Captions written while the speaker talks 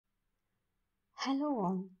Hello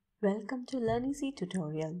all, welcome to Learneasy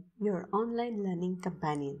tutorial, your online learning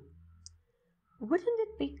companion. Wouldn't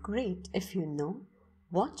it be great if you know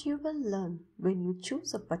what you will learn when you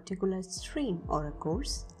choose a particular stream or a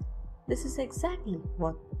course? This is exactly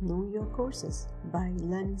what Know Your Courses by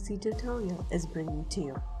Learneasy tutorial is bringing to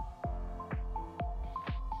you.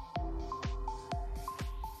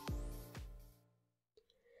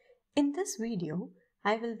 In this video,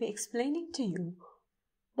 I will be explaining to you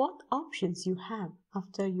what options you have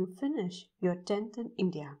after you finish your 10th in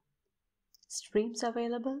India. Streams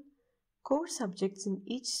available, core subjects in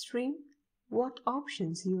each stream, what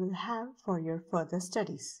options you will have for your further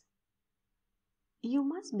studies. You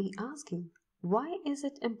must be asking, why is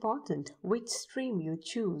it important which stream you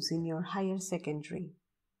choose in your higher secondary?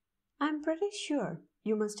 I'm pretty sure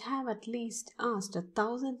you must have at least asked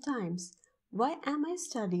 1,000 times, why am I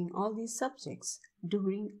studying all these subjects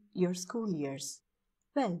during your school years?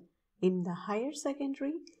 Well, in the higher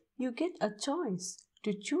secondary, you get a choice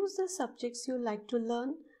to choose the subjects you like to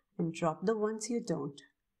learn and drop the ones you don't.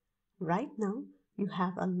 Right now, you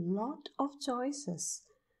have a lot of choices,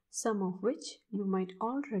 some of which you might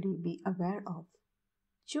already be aware of.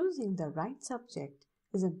 Choosing the right subject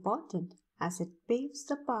is important as it paves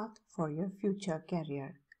the path for your future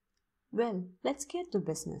career. Well, let's get to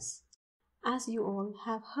business. As you all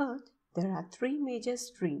have heard, there are three major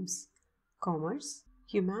streams: commerce,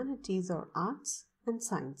 humanities or arts, and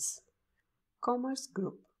science. Commerce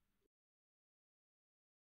group.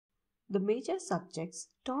 The major subjects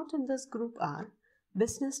taught in this group are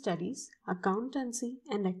business studies, accountancy,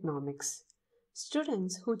 and economics.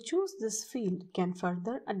 Students who choose this field can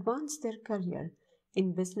further advance their career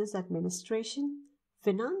in business administration,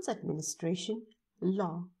 finance administration,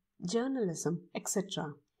 law, journalism,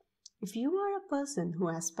 etc. If you are a person who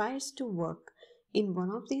aspires to work in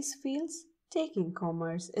one of these fields, taking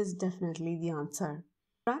commerce is definitely the answer.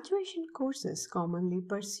 Graduation courses commonly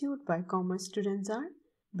pursued by commerce students are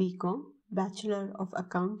BCom, Bachelor of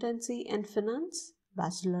Accountancy and Finance,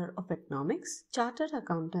 Bachelor of Economics, Chartered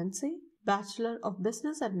Accountancy, Bachelor of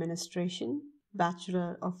Business Administration,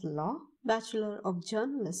 Bachelor of Law, Bachelor of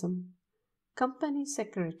Journalism, Company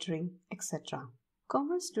Secretary, etc.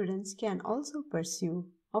 Commerce students can also pursue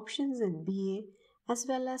options in BA as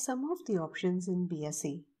well as some of the options in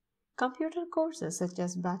BSc. Computer courses such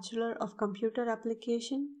as Bachelor of Computer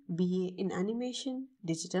Application, BA in Animation,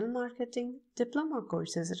 Digital Marketing, diploma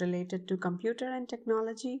courses related to computer and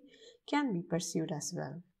technology can be pursued as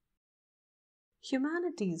well.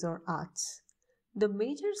 Humanities or arts. The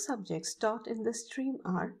major subjects taught in this stream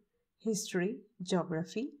are history,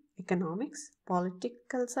 geography, economics,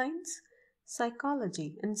 political science,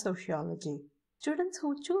 psychology, and sociology. Students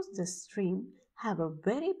who choose this stream have a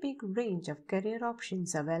very big range of career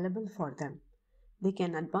options available for them. They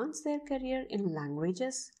can advance their career in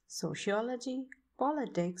languages, sociology,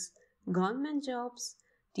 politics, government jobs,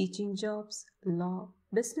 teaching jobs, law,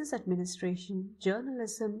 business administration,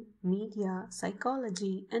 journalism, media,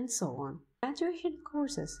 psychology, and so on. Graduation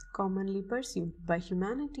courses commonly pursued by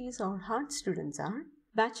humanities or arts students are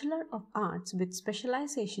Bachelor of Arts with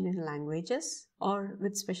specialization in languages or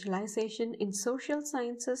with specialization in social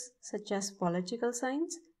sciences such as political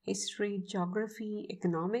science, history, geography,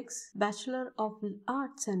 economics, Bachelor of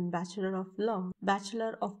Arts and Bachelor of Law,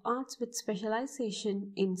 Bachelor of Arts with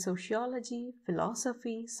specialization in sociology,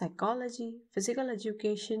 philosophy, psychology, physical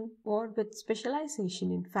education, or with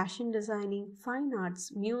specialization in fashion designing, fine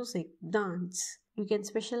arts, music, dance. You can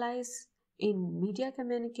specialize in media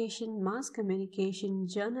communication, mass communication,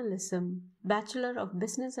 journalism, Bachelor of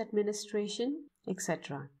Business Administration,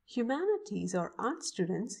 etc. Humanities or art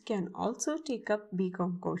students can also take up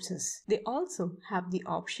BCom courses. They also have the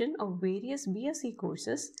option of various BSc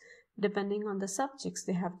courses depending on the subjects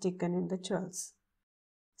they have taken in the 12th.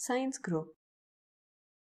 Science group.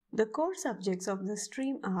 The core subjects of the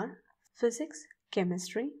stream are physics,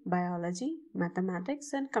 chemistry, biology,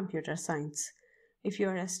 mathematics, and computer science. If you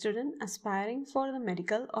are a student aspiring for the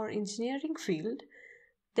medical or engineering field,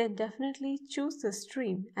 then definitely choose the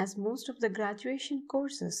stream as most of the graduation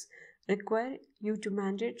courses require you to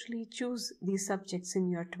mandatorily choose these subjects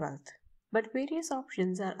in your 12th. But various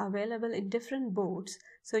options are available in different boards,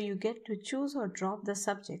 so you get to choose or drop the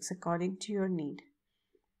subjects according to your need.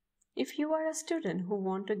 If you are a student who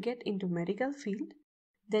want to get into medical field,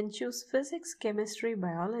 then choose physics, chemistry,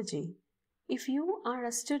 biology. If you are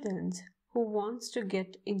a student who wants to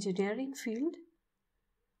get engineering field,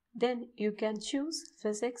 then you can choose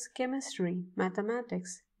physics, chemistry,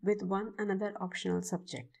 mathematics with one another optional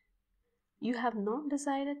subject. You have not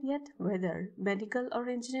decided yet whether medical or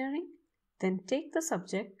engineering? Then take the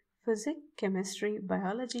subject physics, chemistry,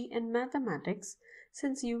 biology, and mathematics,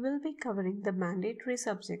 since you will be covering the mandatory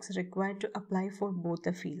subjects required to apply for both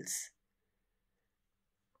the fields.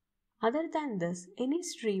 Other than this, any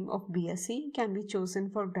stream of BSc can be chosen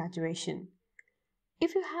for graduation.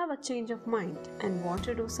 If you have a change of mind and want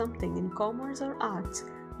to do something in commerce or arts,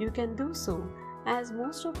 you can do so, as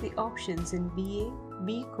most of the options in BA,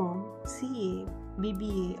 BCom, CA,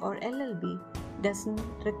 BBA or LLB doesn't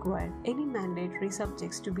require any mandatory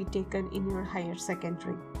subjects to be taken in your higher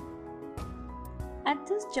secondary. At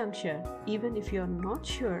this juncture, even if you are not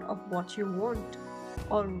sure of what you want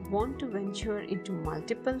or want to venture into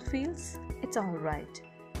multiple fields, it's alright.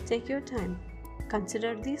 Take your time,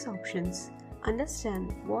 consider these options,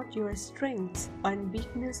 understand what your strengths and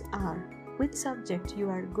weaknesses are, which subject you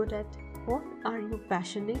are good at, what are you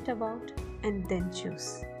passionate about, and then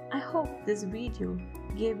choose. I hope this video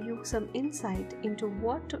gave you some insight into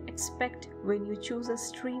what to expect when you choose a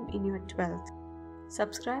stream in your 12th.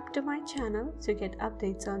 Subscribe to my channel to get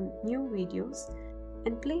updates on new videos,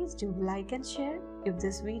 and please do like and share if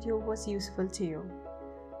this video was useful to you.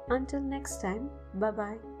 Until next time, bye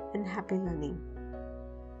bye and happy learning.